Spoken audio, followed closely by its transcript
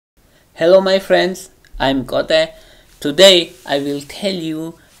Hello my friends, I'm Kote. Today I will tell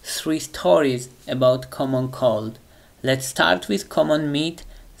you 3 stories about common cold. Let's start with common myth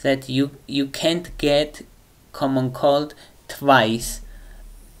that you can't get common cold twice.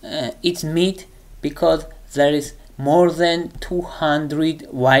 It's myth because there is more than 200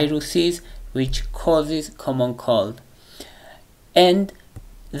 viruses which causes common cold. And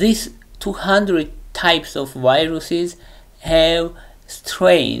these 200 types of viruses have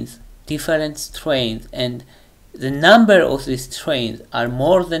strains, different strains, and the number of these strains are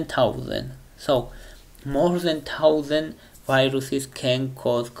more than 1,000. So more than 1,000 viruses can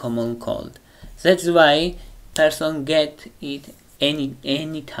cause common cold. That's why person get it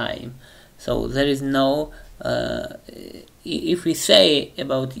any time. So there is no if we say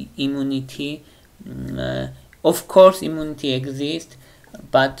about immunity, of course immunity exists,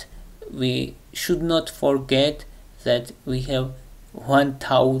 but we should not forget that we have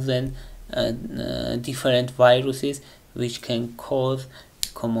 1,000 different viruses which can cause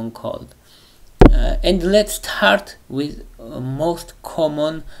common cold. And let's start with most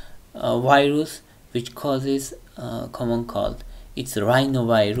common virus which causes common cold. It's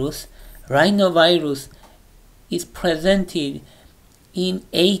rhinovirus. Rhinovirus is presented in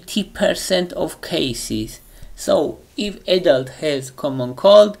 80% of cases. So if adult has common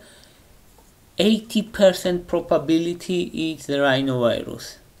cold, 80% probability is the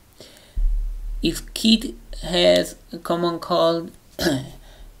rhinovirus. If kid has common cold,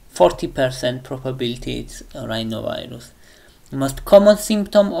 40% probability it's rhinovirus. The most common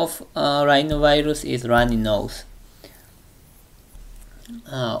symptom of rhinovirus is runny nose.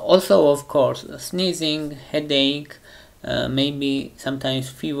 Also, of course, sneezing, headache, maybe sometimes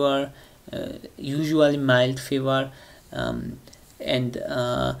fever, usually mild fever, and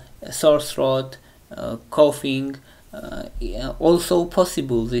sore throat, coughing, also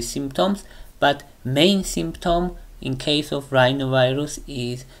possible these symptoms, but main symptom in case of rhinovirus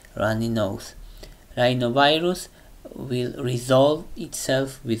is runny nose. Rhinovirus will resolve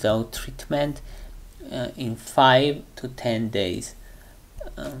itself without treatment in 5 to 10 days.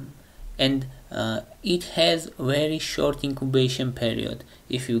 And it has very short incubation period.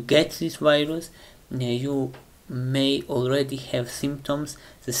 If you get this virus, you may already have symptoms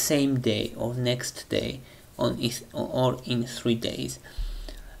the same day or next day or in 3 days.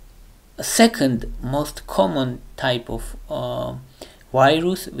 A second most common type of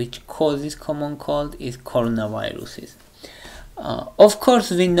virus which causes common cold is coronaviruses. Of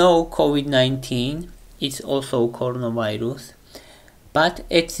course we know COVID-19 is also coronavirus, but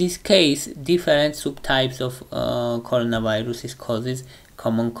at this case different subtypes of coronaviruses causes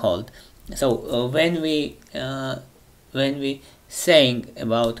common cold. So when we saying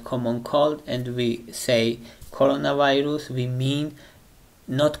about common cold and we say coronavirus, we mean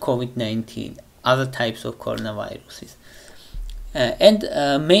not COVID-19, other types of coronaviruses. And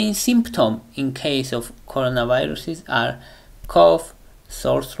main symptom in case of coronaviruses are cough,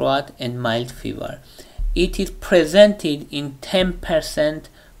 sore throat, and mild fever. It is presented in 10%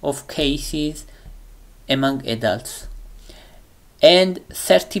 of cases among adults and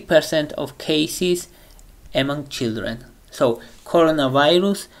 30% of cases among children. So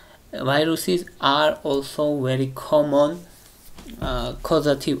viruses are also very common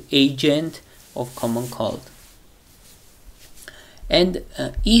causative agent of common cold. And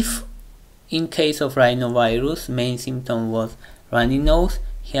if in case of rhinovirus main symptom was runny nose,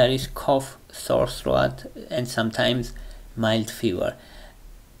 here is cough, sore throat, and sometimes mild fever.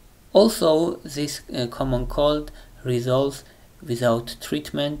 Also this common cold resolves without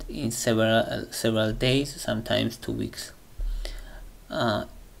treatment in several days, sometimes 2 weeks.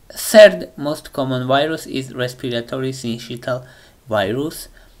 Third most common virus is respiratory syncytial virus.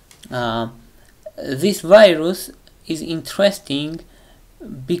 This virus is interesting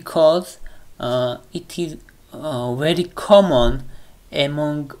because it is very common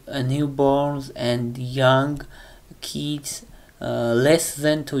among newborns and young kids less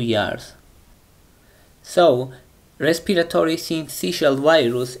than 2 years. So respiratory syncytial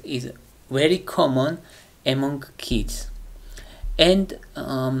virus is very common among kids, and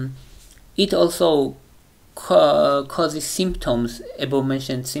it also causes symptoms, above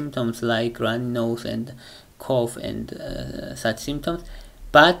mentioned symptoms like runny nose and cough and such symptoms,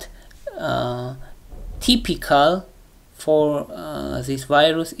 but typical for this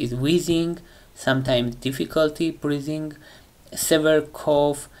virus is wheezing, sometimes difficulty breathing, severe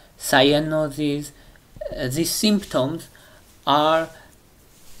cough, cyanosis. These symptoms are,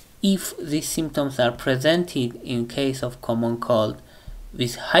 if these symptoms are presented in case of common cold,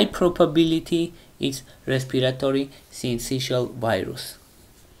 with high probability is respiratory syncytial virus.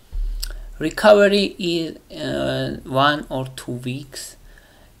 Recovery is 1 or 2 weeks,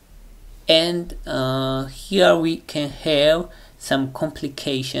 and here we can have some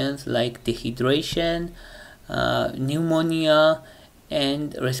complications like dehydration, pneumonia,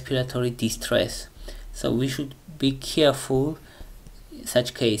 and respiratory distress. So we should be careful in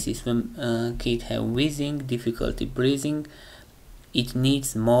such cases. When kids have wheezing, difficulty breathing, it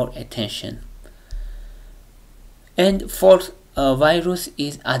needs more attention. And fourth virus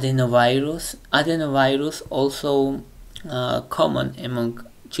is adenovirus. Adenovirus also common among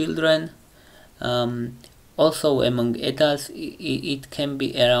children, also among adults. It can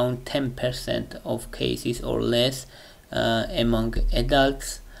be around 10% of cases or less among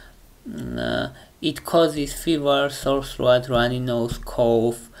adults. It causes fever, sore throat, runny nose,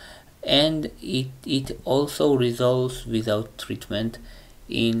 cough, and it also resolves without treatment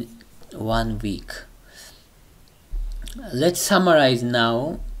in 1 week. Let's summarize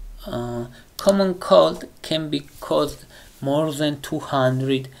now. Common cold can be caused more than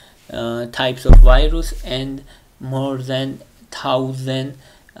 200 types of virus and more than 1,000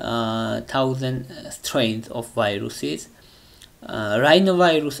 strains of viruses.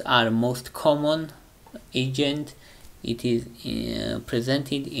 Rhinovirus are most common agent. It is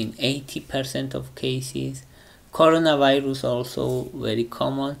presented in 80% of cases. Coronavirus also very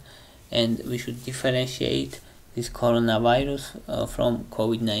common, and we should differentiate this coronavirus from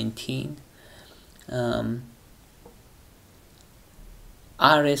COVID-19.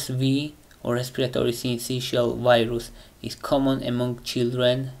 RSV or respiratory syncytial virus is common among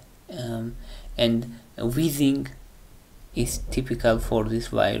children, and wheezing is typical for this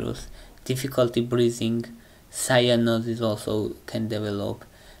virus. Difficulty breathing, cyanosis also can develop.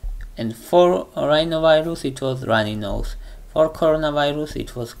 And for rhinovirus it was runny nose. For coronavirus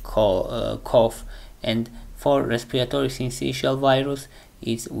it was cough, and for respiratory syncytial virus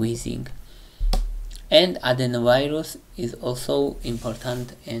is wheezing. And adenovirus is also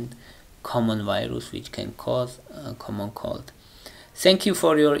important and common virus which can cause common cold. Thank you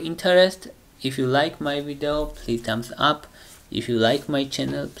for your interest. If you like my video, please thumbs up. If you like my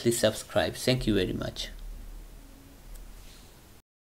channel, please subscribe. Thank you very much.